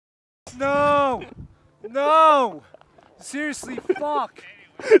No! No! Seriously, fuck!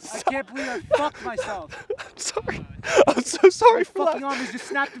 I can't believe I fucked myself. I'm sorry. I'm so sorry. My fucking arm is just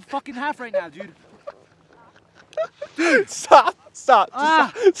snapped in fucking half right now, dude. Dude, stop. Stop.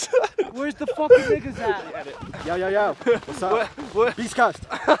 Stop. Where's the fucking niggas at? Yo, yo, yo. What's up? What? Beast Coast.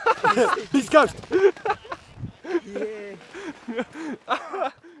 Beast Coast. Yeah.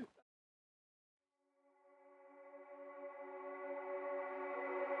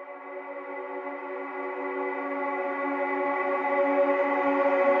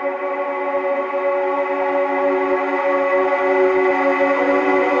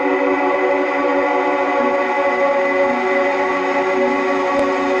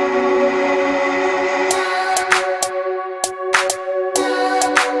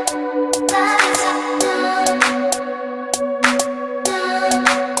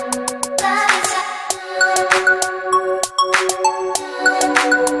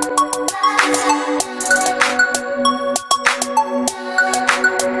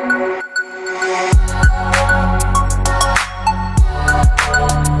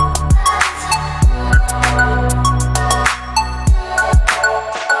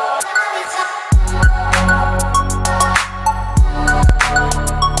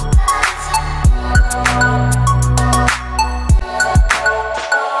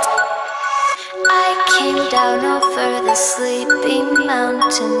 Sleeping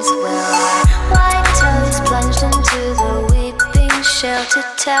mountains where our white toes plunged into the weeping shelter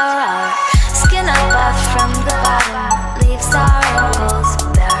tower. Our skin up from the bottom leaves our ankles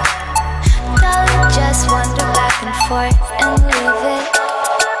bare. Don't just wander back and forth and leave it.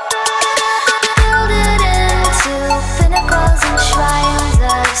 Build it into pinnacles and shrines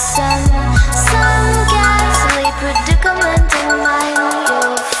of some ghastly predicament in mind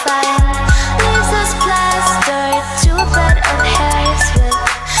you'll find. Leaves us plastered to a bed of hairs with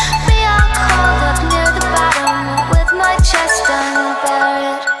me all curled up near the bottom with my chest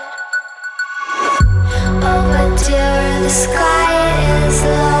unburied. Oh, but dear, the sky is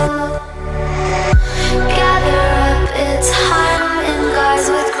low. Gather up its harm in guards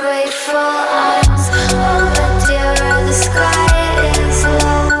with grateful arms. Oh, but dear, the sky is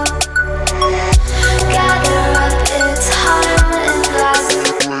low. Gather up its harm in guards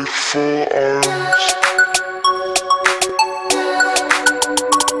with grateful arms.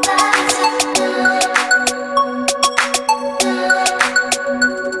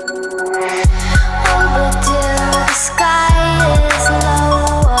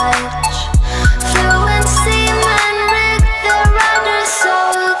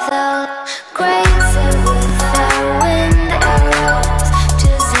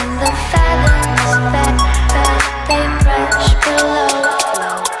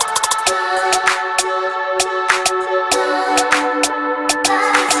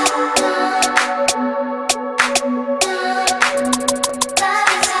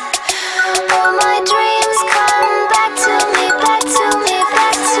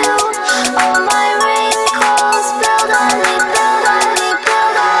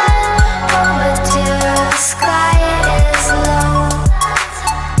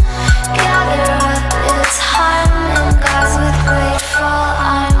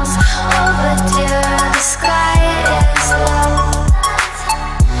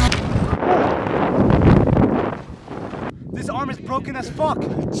 Broken as fuck.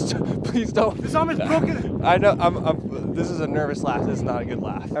 Please don't. This arm is broken. I know. This is a nervous laugh. This is not a good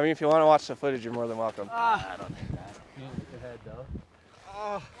laugh. I mean, if you want to watch the footage, you're more than welcome. I don't think that. Good head though.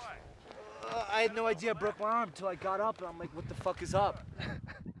 I had no idea I broke my arm until I got up, and I'm like, what the fuck is up?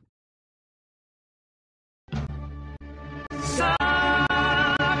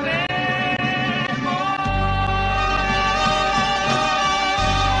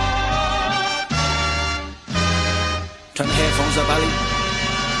 Turn the headphones up, Ali.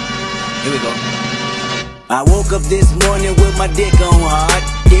 Here we go. I woke up this morning with my dick on hard.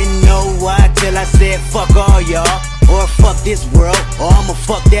 Didn't know why till I said fuck all y'all. Or fuck this world, or I'ma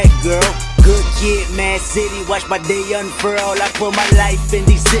fuck that girl. Good kid, Mad City, watch my day unfurl. I put my life in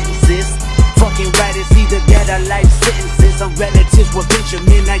these sentences. Fucking right, it's either that or life sentences. I'm relatives with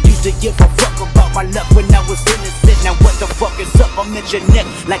Benjamin. I used to give a fuck about my luck when I was innocent. Now what the fuck is up? I'm at your neck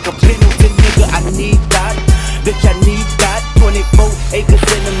like a Pendleton nigga. I need that, bitch, I need that. 24 acres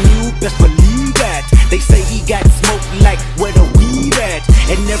in a mule, best believe that. They say he got smoke like where the weed at.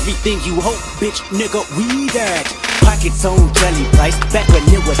 And everything you hope, bitch, nigga, weed at. Pockets on jelly price, back when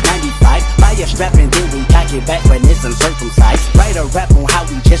it was 95. Buy a strap and then we cock it back when it's uncircumcised. Write a rap on how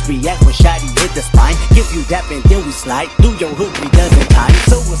we just react when shotty hit the spine. Give you dap and then we slide through your hood 3 dozen times.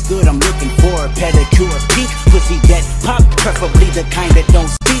 So what's good, I'm looking for a pedicure, pink pussy that pop, preferably the kind that don't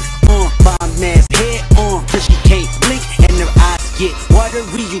speak. Bomb man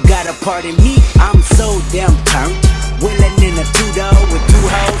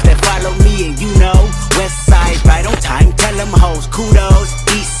kudos.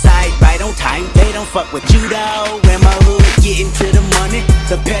 East side, right on time, they don't fuck with you though. In my hood, getting to the money,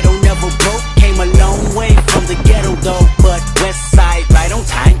 the pedal never broke. Came a long way from the ghetto though, but west side, right on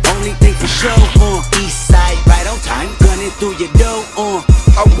time, only thing for sure. East side, right on time, gunning through your dough.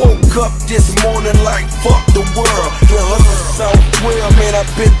 I woke up this morning like fuck the world. The hustle sound well, man, I've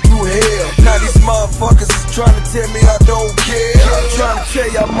been through hell. Now these motherfuckers is trying to tell me I don't care. I'm trying to tell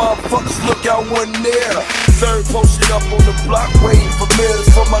y'all motherfuckers, look, I wasn't there. Third posted up on the block waiting for bills.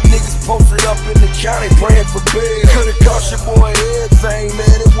 For my niggas posted up in the county praying for bail. Could've cost your boy everything,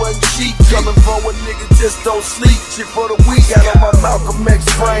 man, it wasn't cheap. Coming from a nigga just don't sleep. Shit for the week, got on my Malcolm X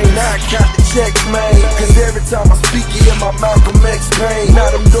frame. Now I count the checks, man, cause every time I speak, you hear my Malcolm X pain.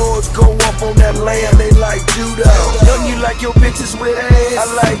 Now them doors go up on that land, they like judo. Don't you like your bitches with ass? I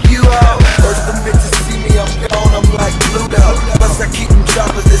like you out. First them bitches see me, I'm gone, I'm like Pluto. Plus I keep them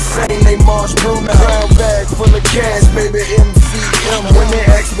choppers the same, they Marsh Bruno. Brown bag full of cash, baby, MCM. When they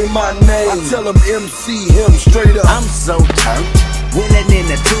ask me my name, I tell them MC him straight up. I'm so turned, willing in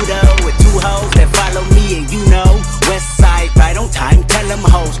the tudo with two hoes that follow me and you know. West side, right on time, tell them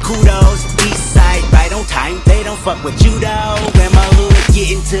hoes kudos. East side, right on time, they don't fuck with you though. In my hood,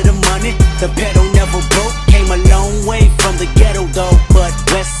 getting to the money, the pedal never broke. Came a long way from the ghetto though, but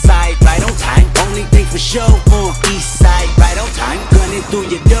west side, right on time, only thing for sure. East side, right on time, gunning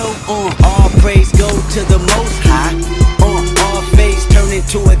through your dough. All praise go to the most high. All face turn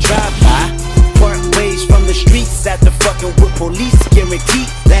into a drive-by. Part ways from the streets after fucking with police. Guaranteed,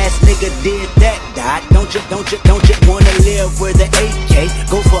 last nigga did that, died. Don't you wanna live where the AK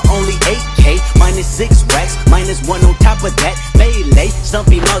go for only 8K? Minus 6 racks, minus 1 on top of that. Melee, stump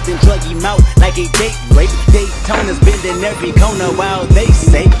him out and drug him out like a date rape. Daytona's bending every corner while they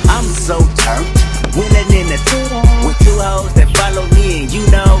say I'm so turned, willing in the with two hoes that follow me and you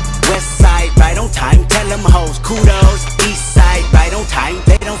know. West side, right on time, tell them hoes kudos. East side, right on time,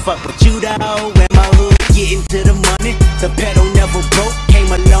 they don't fuck with you though. In my hood, getting to the money, the pedal never broke. Came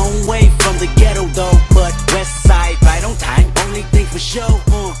a long way from the ghetto though, but west side, right on time, only thing for sure.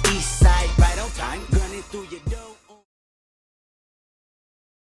 East